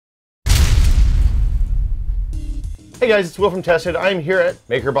Hey guys, it's Will from Tested. I'm here at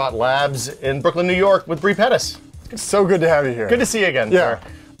MakerBot Labs in Brooklyn, New York with Bre Pettis. It's so good to have you here. Good to see you again. Yeah.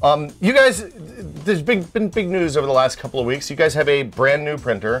 Sir. You guys, there's been big news over the last couple of weeks. You guys have a brand new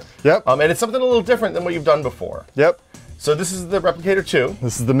printer. Yep. And it's something a little different than what you've done before. Yep. So this is the Replicator 2.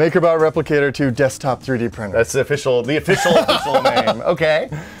 This is the MakerBot Replicator 2 desktop 3D printer. That's the official name. Okay.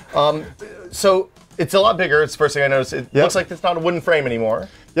 So it's a lot bigger. It's the first thing I noticed. It looks like it's not a wooden frame anymore.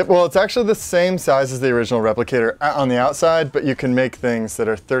 Yep, well, it's actually the same size as the original Replicator on the outside, but you can make things that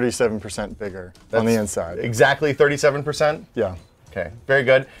are 37% bigger on the inside. Exactly 37%? Yeah. Okay, very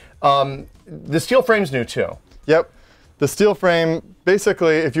good. The steel frame's new too. Yep. The steel frame,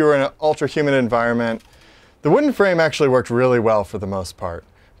 basically, if you were in an ultra-humid environment, the wooden frame actually worked really well for the most part,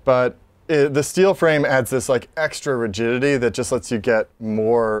 but the steel frame adds this like extra rigidity that just lets you get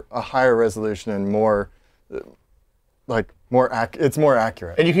a higher resolution and it's more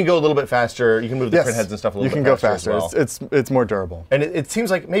accurate. And you can go a little bit faster. You can move the print heads and stuff a little bit faster. You can go faster. It's more durable. And it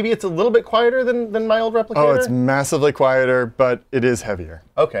seems like maybe it's a little bit quieter than my old Replicator? Oh, it's massively quieter, but it is heavier.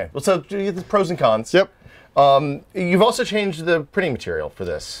 Okay. Well, so you get the pros and cons. Yep. You've also changed the printing material for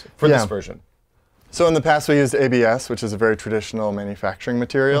this version. So in the past we used ABS, which is a very traditional manufacturing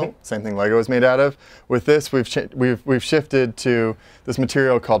material. Same thing Lego is made out of. With this, we've shifted to this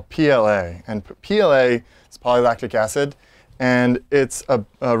material called PLA, and PLA is polylactic acid, and it's a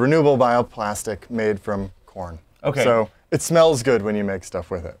renewable bioplastic made from corn. Okay. So it smells good when you make stuff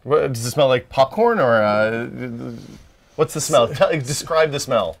with it. Does it smell like popcorn, or what's the smell? Describe the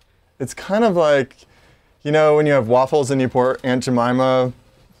smell. It's kind of like, you know, when you have waffles and you pour Aunt Jemima.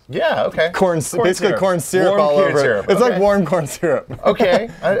 Yeah, okay. Basically syrup. Corn syrup all over it. It's like warm corn syrup. Okay,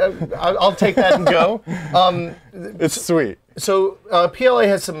 I'll take that and go. It's sweet. So PLA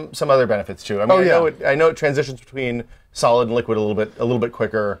has some other benefits too. I mean, I know it transitions between solid and liquid a little bit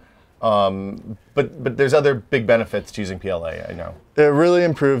quicker. But there's other big benefits to using PLA, I know. It really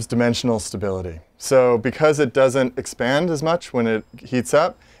improves dimensional stability. So because it doesn't expand as much when it heats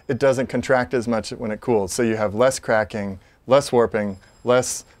up, it doesn't contract as much when it cools. So you have less cracking, less warping,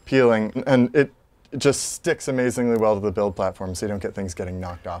 less peeling, and it just sticks amazingly well to the build platform, so you don't get things getting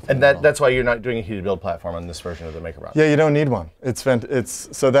knocked off. And that's why you're not doing a heated build platform on this version of the MakerBot. Yeah, you don't need one.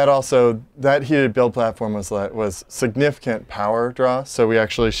 So that heated build platform was significant power draw. So we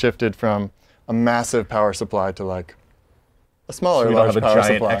actually shifted from a massive power supply to like a smaller, so large don't power have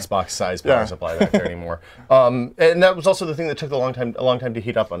a supply. giant Xbox-sized power supply back there anymore. And that was also the thing that took a long time to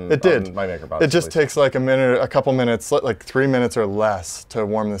heat up on my MakerBot. It just takes like a couple minutes, like 3 minutes or less to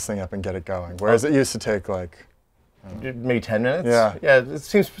warm this thing up and get it going. Whereas it used to take like maybe 10 minutes. Yeah. Yeah. It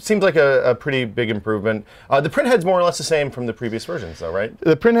seems like a pretty big improvement. The print head's more or less the same from the previous versions, though, right?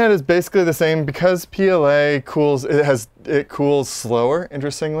 The print head is basically the same because PLA cools. It cools slower.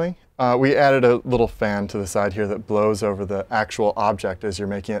 Interestingly. We added a little fan to the side here that blows over the actual object as you're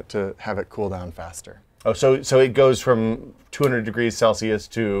making it to have it cool down faster. Oh, so it goes from 200 degrees Celsius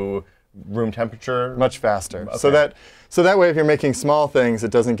to room temperature? Much faster. Okay. So that way if you're making small things,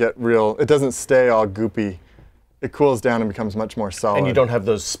 it doesn't stay all goopy. It cools down and becomes much more solid. And you don't have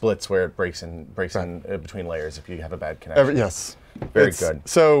those splits where it breaks in between layers if you have a bad connection. Yes. Very good.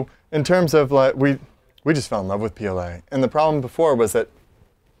 So in terms of like, we just fell in love with PLA. And the problem before was that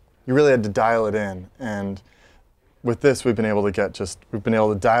you really had to dial it in, and with this we've been able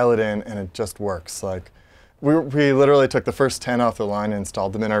to dial it in, and it just works. Like we literally took the first 10 off the line and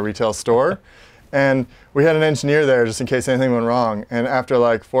installed them in our retail store, and we had an engineer there just in case anything went wrong. And after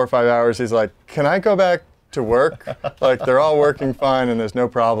like 4 or 5 hours, he's like, "Can I go back to work? Like they're all working fine and there's no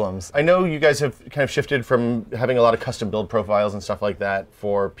problems." I know you guys have kind of shifted from having a lot of custom build profiles and stuff like that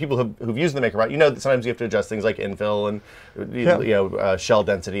for people who've used the MakerBot. You know that sometimes you have to adjust things like infill and shell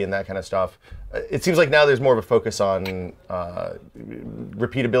density and that kind of stuff. It seems like now there's more of a focus on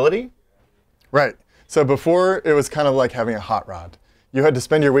repeatability. Right. So before it was kind of like having a hot rod. You had to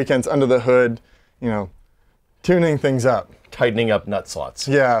spend your weekends under the hood, tuning things up. Tightening up nut slots.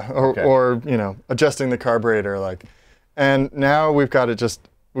 Yeah, or adjusting the carburetor, like, and now we've got it.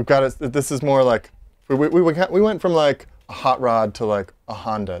 This is more like we went from like a hot rod to like a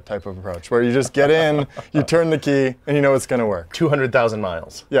Honda type of approach, where you just get in, you turn the key, and you know it's going to work. 200,000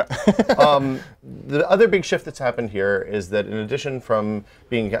 miles. Yeah. The other big shift that's happened here is that in addition from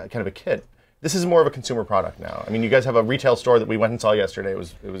being kind of a kit, this is more of a consumer product now. I mean, you guys have a retail store that we went and saw yesterday.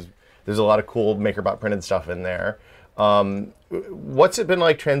 There's a lot of cool MakerBot printed stuff in there. What's it been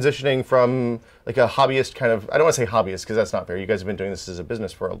like transitioning from like a hobbyist kind of, I don't want to say hobbyist because that's not fair. You guys have been doing this as a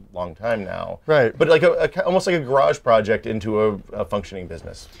business for a long time now. Right. But like almost like a garage project into a functioning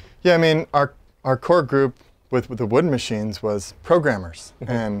business. Yeah, I mean, our core group with the wooden machines was programmers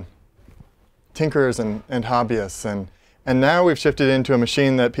and tinkerers and hobbyists, and now we've shifted into a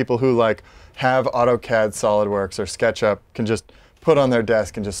machine that people who like have AutoCAD, SolidWorks, or SketchUp can just put on their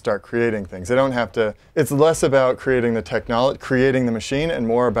desk and just start creating things. They don't have to. It's less about creating the technology, creating the machine, and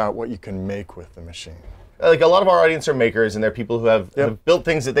more about what you can make with the machine. Like a lot of our audience are makers, and they're people who have built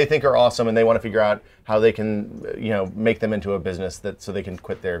things that they think are awesome, and they want to figure out how they can, make them into a business so they can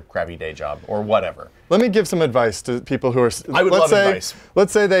quit their crappy day job or whatever. Let me give some advice to people who are. I would love advice.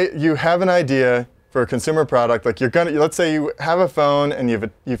 Let's say you have an idea for a consumer product. Like let's say you have a phone and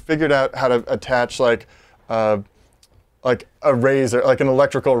you've figured out how to attach like a razor, like an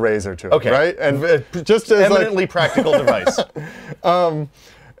electrical razor to it, right? And just as eminently practical device.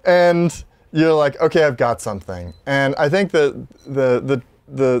 And you're like, okay, I've got something. And I think that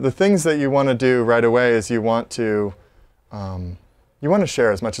the things that you want to do right away is you want to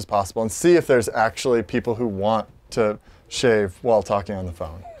share as much as possible and see if there's actually people who want to shave while talking on the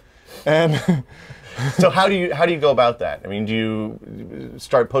phone. And so how do you go about that? I mean, do you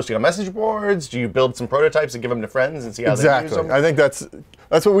start posting on message boards? Do you build some prototypes and give them to friends and see how they use them? I think that's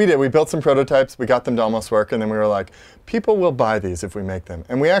what we did. We built some prototypes, we got them to almost work, and then we were like, people will buy these if we make them.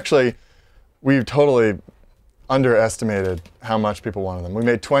 And we totally underestimated how much people wanted them. We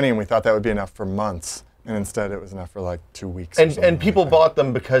made 20 and we thought that would be enough for months. And instead it was enough for like 2 weeks. And people bought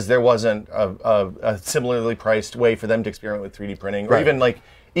them because there wasn't a similarly priced way for them to experiment with 3D printing, or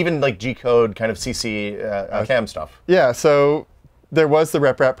even like G-code kind of CC CAM stuff. Yeah, so there was the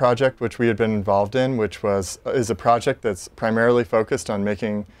RepRap project, which we had been involved in, which is a project that's primarily focused on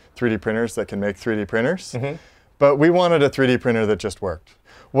making 3D printers that can make 3D printers. Mm-hmm. But we wanted a 3D printer that just worked.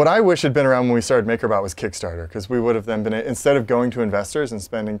 What I wish had been around when we started MakerBot was Kickstarter, because we would have then been, instead of going to investors and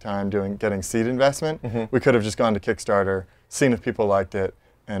spending time getting seed investment, we could have just gone to Kickstarter, seen if people liked it,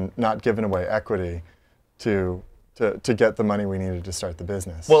 and not given away equity to get the money we needed to start the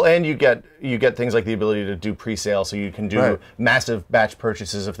business. Well, and you get things like the ability to do pre-sale, so you can do massive batch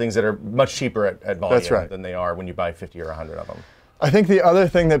purchases of things that are much cheaper at volume than they are when you buy 50 or 100 of them. I think the other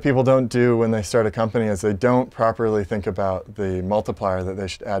thing that people don't do when they start a company is they don't properly think about the multiplier that they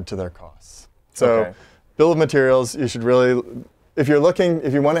should add to their costs. So bill of materials, you should really, if you want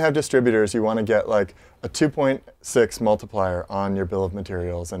to have distributors, you want to get like a 2.6 multiplier on your bill of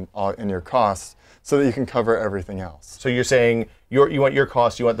materials and your costs, so that you can cover everything else. So you're saying you want your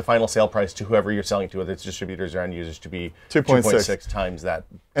cost, you want the final sale price to whoever you're selling to, whether it's distributors or end users, to be 2.6 times that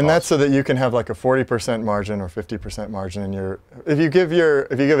cost. And that's so that you can have like a 40% margin or 50% margin in your. If you give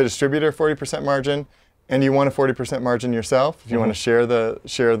a distributor 40% margin, and you want a 40% margin yourself, if you want to share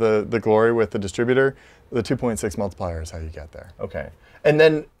the glory with the distributor, the 2.6 multiplier is how you get there. Okay. But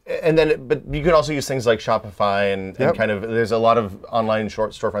you can also use things like Shopify and kind of, there's a lot of online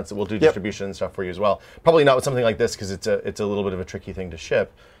storefronts that will do distribution and stuff for you as well. Probably not with something like this, because it's a little bit of a tricky thing to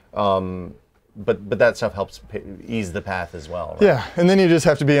ship. But that stuff helps ease the path as well, right? Yeah, and then you just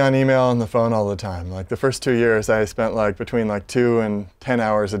have to be on email and the phone all the time. Like the first 2 years, I spent like between like 2 and 10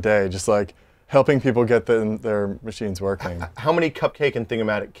 hours a day, just like helping people get their machines working. How many Cupcake and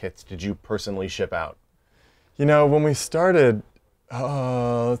Thing-o-matic kits did you personally ship out? You know, when we started,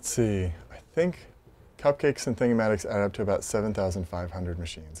 let's see, I think Cupcakes and Thing-o-matics add up to about 7,500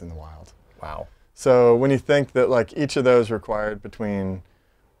 machines in the wild. Wow. So when you think that like each of those required between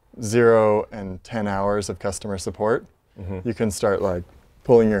 0 and 10 hours of customer support, you can start like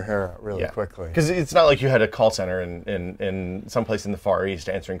pulling your hair out really quickly. Because it's not like you had a call center in someplace in the Far East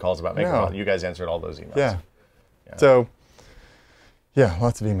answering calls about MakerBot. No. You guys answered all those emails. Yeah. So, yeah,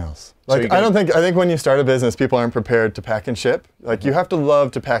 lots of emails. Like I think when you start a business, people aren't prepared to pack and ship. Like you have to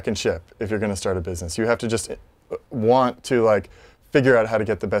love to pack and ship if you're going to start a business. You have to just want to like figure out how to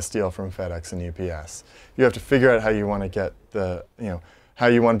get the best deal from FedEx and UPS. You have to figure out how you want to get how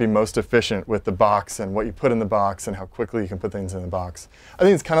you want to be most efficient with the box and what you put in the box and how quickly you can put things in the box. I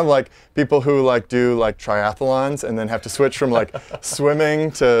think it's kind of like people who like do like triathlons and then have to switch from like swimming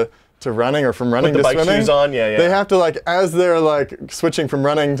to running, or from running to swimming. Put the bike shoes on, They have to like, as they're like switching from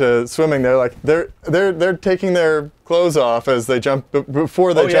running to swimming, they're like they're taking their clothes off as they jump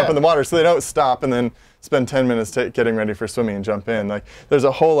before they jump in the water, so they don't stop and then spend 10 minutes getting ready for swimming and jump in. Like there's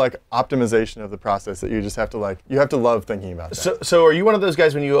a whole like optimization of the process that you just have to like, you have to love thinking about that. So are you one of those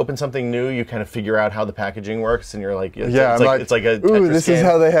guys when you open something new, you kind of figure out how the packaging works and you're like, it's like a ooh, this is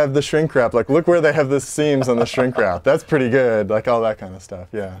how they have the shrink wrap. Like look where they have the seams on the shrink wrap. That's pretty good. Like all that kind of stuff.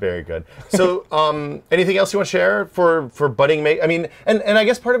 Yeah. Very good. So anything else you want to share for budding I mean, and I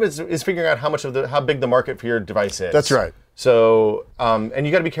guess part of it is figuring out how big the market for your device is. That's right. So, and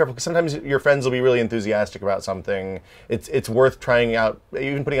you got to be careful because sometimes your friends will be really enthusiastic about something. It's worth trying out,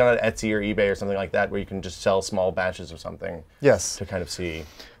 even putting it on Etsy or eBay or something like that, where you can just sell small batches of something. Yes. To kind of see.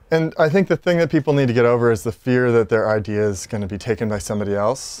 And I think the thing that people need to get over is the fear that their idea is going to be taken by somebody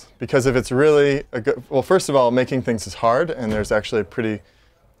else. Because if it's really a good, well, first of all, making things is hard, and there's actually a pretty,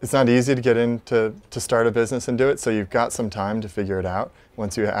 it's not easy to get into to start a business and do it. So you've got some time to figure it out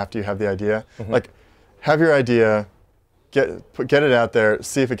after you have the idea. Like, have your idea, get it out there,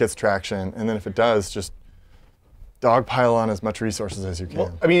 see if it gets traction, and then if it does, just dogpile on as much resources as you can.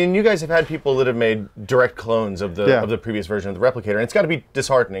 Well, I mean, and you guys have had people that have made direct clones of the previous version of the Replicator, and it's got to be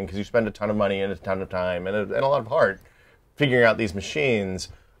disheartening because you spend a ton of money and a ton of time and a lot of heart figuring out these machines.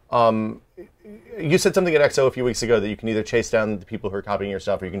 You said something at XO a few weeks ago that you can either chase down the people who are copying your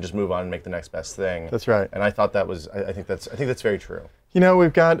stuff, or you can just move on and make the next best thing. That's right. And I thought that was, I think that's very true. You know,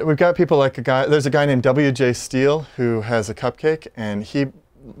 we've got people like there's a guy named W.J. Steele who has a cupcake, and he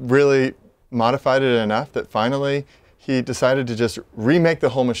really modified it enough that finally he decided to just remake the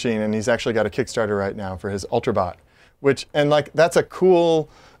whole machine, and he's actually got a Kickstarter right now for his UltraBot, that's cool.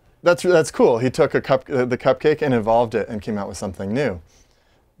 He took the cupcake and evolved it and came out with something new.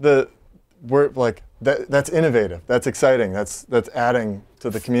 That's innovative. That's exciting. That's adding to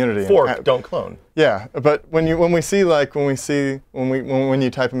the community. Fork, don't clone. Yeah, but when you type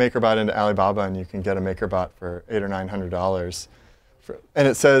a MakerBot into Alibaba and you can get a MakerBot for $800 or $900, and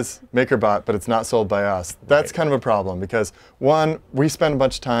it says MakerBot, but it's not sold by us, that's kind of a problem because, one, we spend a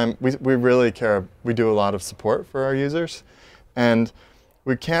bunch of time, we really care, we do a lot of support for our users, and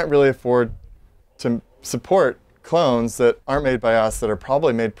we can't really afford to support clones that aren't made by us, that are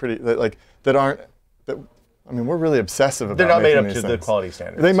probably made I mean, we're really obsessive about. They're not made up to things. the quality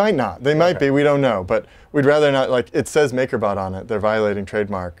standards. They might not. They might be. We don't know. But we'd rather not. Like, it says MakerBot on it. They're violating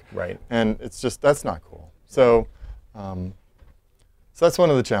trademark. Right. And it's just, that's not cool. So, so that's one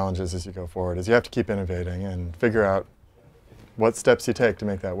of the challenges as you go forward. Is you have to keep innovating and figure out what steps you take to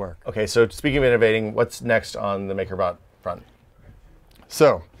make that work. Okay. So speaking of innovating, what's next on the MakerBot front?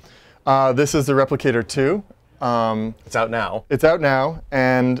 So, this is the Replicator 2. It's out now. It's out now,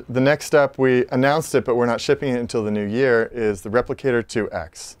 and the next step, we announced it, but we're not shipping it until the new year, is the Replicator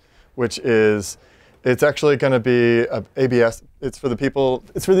 2X, which is, it's actually going to be a ABS. It's for the people,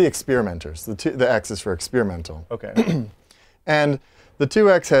 it's for the experimenters. The X is for experimental. Okay. And the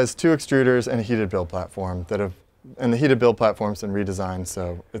 2X has 2 extruders and a heated build platform and the heated build platform's been redesigned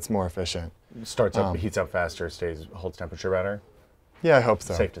so it's more efficient. Starts up, heats up faster, holds temperature better. Yeah, I hope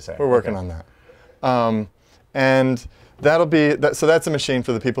so. Safe to say. We're working on that. And that'll be, so that's a machine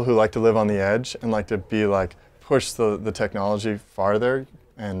for the people who like to live on the edge and like to push the technology farther,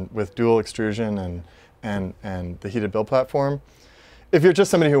 and with dual extrusion and the heated build platform. If you're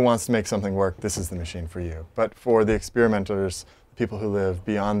just somebody who wants to make something work, this is the machine for you. But for the experimenters, people who live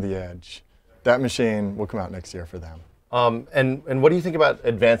beyond the edge, that machine will come out next year for them. And what do you think about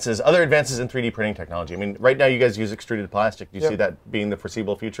other advances in 3D printing technology? I mean, right now you guys use extruded plastic. Do you see that being the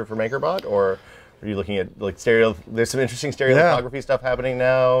foreseeable future for MakerBot, or are you looking at like there's some interesting stereolithography stuff happening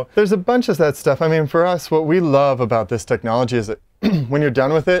now? There's a bunch of that stuff. I mean, for us, what we love about this technology is that when you're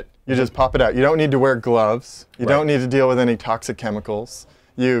done with it, you just pop it out. You don't need to wear gloves. You don't need to deal with any toxic chemicals.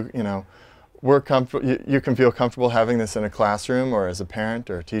 You can feel comfortable having this in a classroom or as a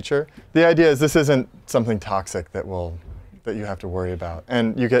parent or a teacher. The idea is this isn't something toxic that you have to worry about.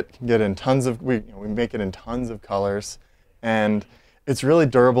 And you get in tons of, we make it in tons of colors, and it's really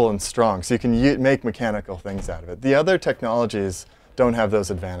durable and strong, so you can make mechanical things out of it. The other technologies don't have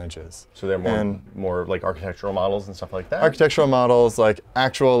those advantages. So they're more like architectural models and stuff like that? Architectural models, like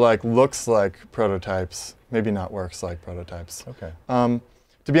actual looks like prototypes, maybe not works like prototypes. Okay.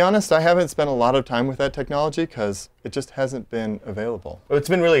 To be honest, I haven't spent a lot of time with that technology because it just hasn't been available. Well, it's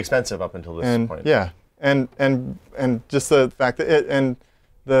been really expensive up until this point. Yeah, and just the fact that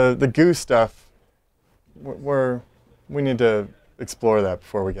the goo stuff, we need to explore that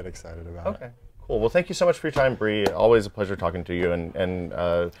before we get excited about it. Okay, cool. Well, thank you so much for your time, Bre. Always a pleasure talking to you, and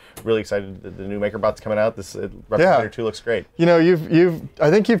really excited that the new MakerBot's coming out. This Replicator 2 looks great. You know,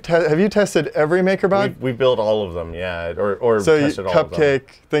 have you tested every MakerBot? We built all of them, yeah, or so tested all of them. Cupcake,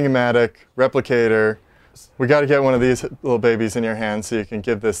 thing-o-matic, Replicator. We got to get one of these little babies in your hand so you can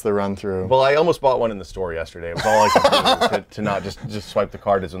give this the run through. Well, I almost bought one in the store yesterday. It was all I could do to not just swipe the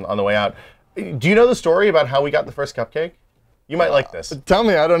card on the way out. Do you know the story about how we got the first cupcake? You might like this. Tell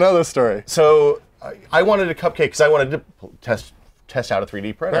me, I don't know this story. So I wanted a cupcake because I wanted to test out a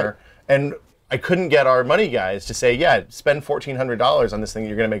 3D printer, and I couldn't get our money guys to say, yeah, spend $1,400 on this thing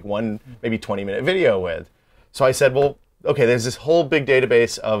you're going to make one maybe 20-minute video with. So I said, well, okay, there's this whole big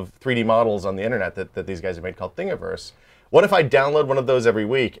database of 3D models on the internet that these guys have made called Thingiverse. What if I download one of those every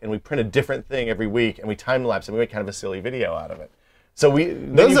week and we print a different thing every week and we time lapse and we make kind of a silly video out of it? So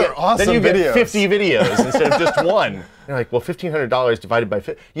Those are awesome Then you get videos. 50 videos instead of just one. You're like, well, $1,500 divided by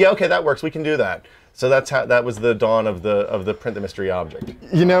 50. Yeah, okay, that works. We can do that. So that was the dawn of the print the mystery object.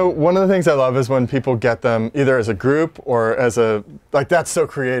 You know, one of the things I love is when people get them either as a group or as a, like, that's so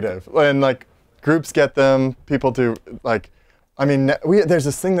creative. And like groups get them, people do, like, I mean, there's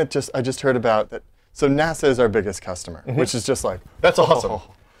this thing that I just heard about that. So NASA is our biggest customer, which is just like, that's awesome.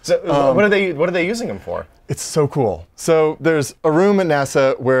 So what are they using them for? It's so cool. So there's a room at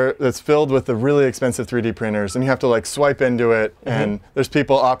NASA where it's filled with the really expensive 3D printers, and you have to like swipe into it, and there's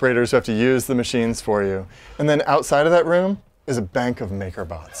people, operators, who have to use the machines for you. And then outside of that room is a bank of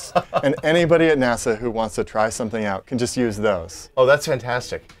MakerBots. And anybody at NASA who wants to try something out can just use those. Oh, that's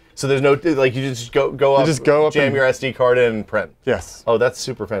fantastic. So there's no, like, you just go up, jam your SD card in and print. Yes. Oh, that's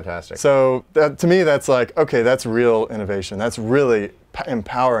super fantastic. So to me, that's like, okay, that's real innovation. That's really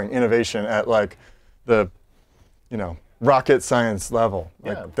empowering innovation at like the, rocket science level.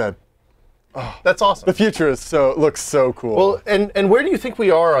 Like that. Oh, that's awesome. The future is looks so cool. Well, and where do you think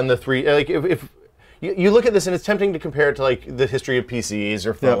we are on the three? Like, if you look at this, and it's tempting to compare it to like the history of PCs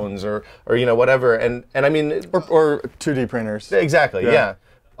or phones or whatever. And I mean, or 2D printers. Exactly. Yeah.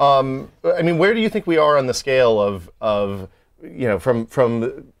 I mean, where do you think we are on the scale of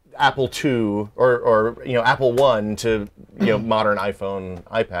from Apple II or Apple I to modern iPhone,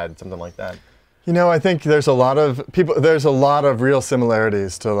 iPad, something like that? I think there's a lot of real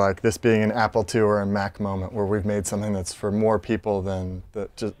similarities to like this being an Apple II or a Mac moment where we've made something that's for more people than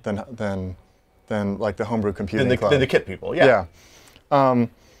like the homebrew computing club. Than the kit people. Yeah.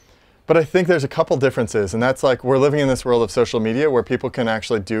 But I think there's a couple differences, and that's like we're living in this world of social media where people can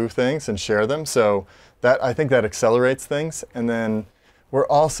actually do things and share them. So I think that accelerates things. And then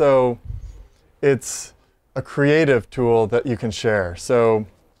it's a creative tool that you can share. So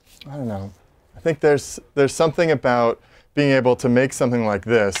I don't know. I think there's something about being able to make something like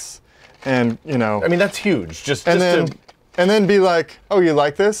this, and I mean that's huge. And then be like, oh, you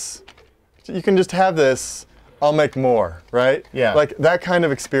like this? You can just have this. I'll make more, right? Yeah. Like that kind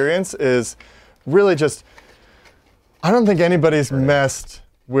of experience is really just, I don't think anybody's messed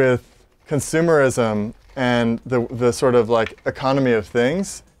with consumerism and the sort of like economy of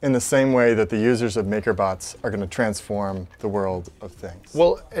things in the same way that the users of MakerBots are going to transform the world of things.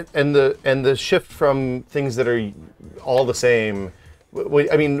 Well, and the shift from things that are all the same.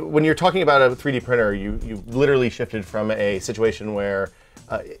 I mean, when you're talking about a 3D printer, you literally shifted from a situation where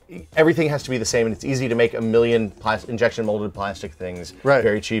everything has to be the same, and it's easy to make a million injection molded plastic things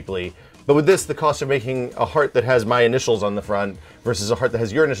very cheaply. But with this, the cost of making a heart that has my initials on the front versus a heart that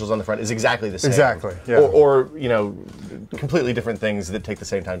has your initials on the front is exactly the same. Exactly. Yeah. Or completely different things that take the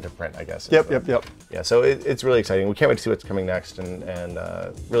same time to print, I guess. Yep. Yeah. So it's really exciting. We can't wait to see what's coming next, and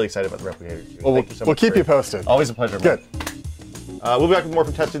really excited about the Replicator. Well, we'll keep you posted. Always a pleasure. Good. We'll be back with more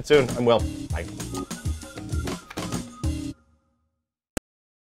from Tested soon. I'm Will. Bye.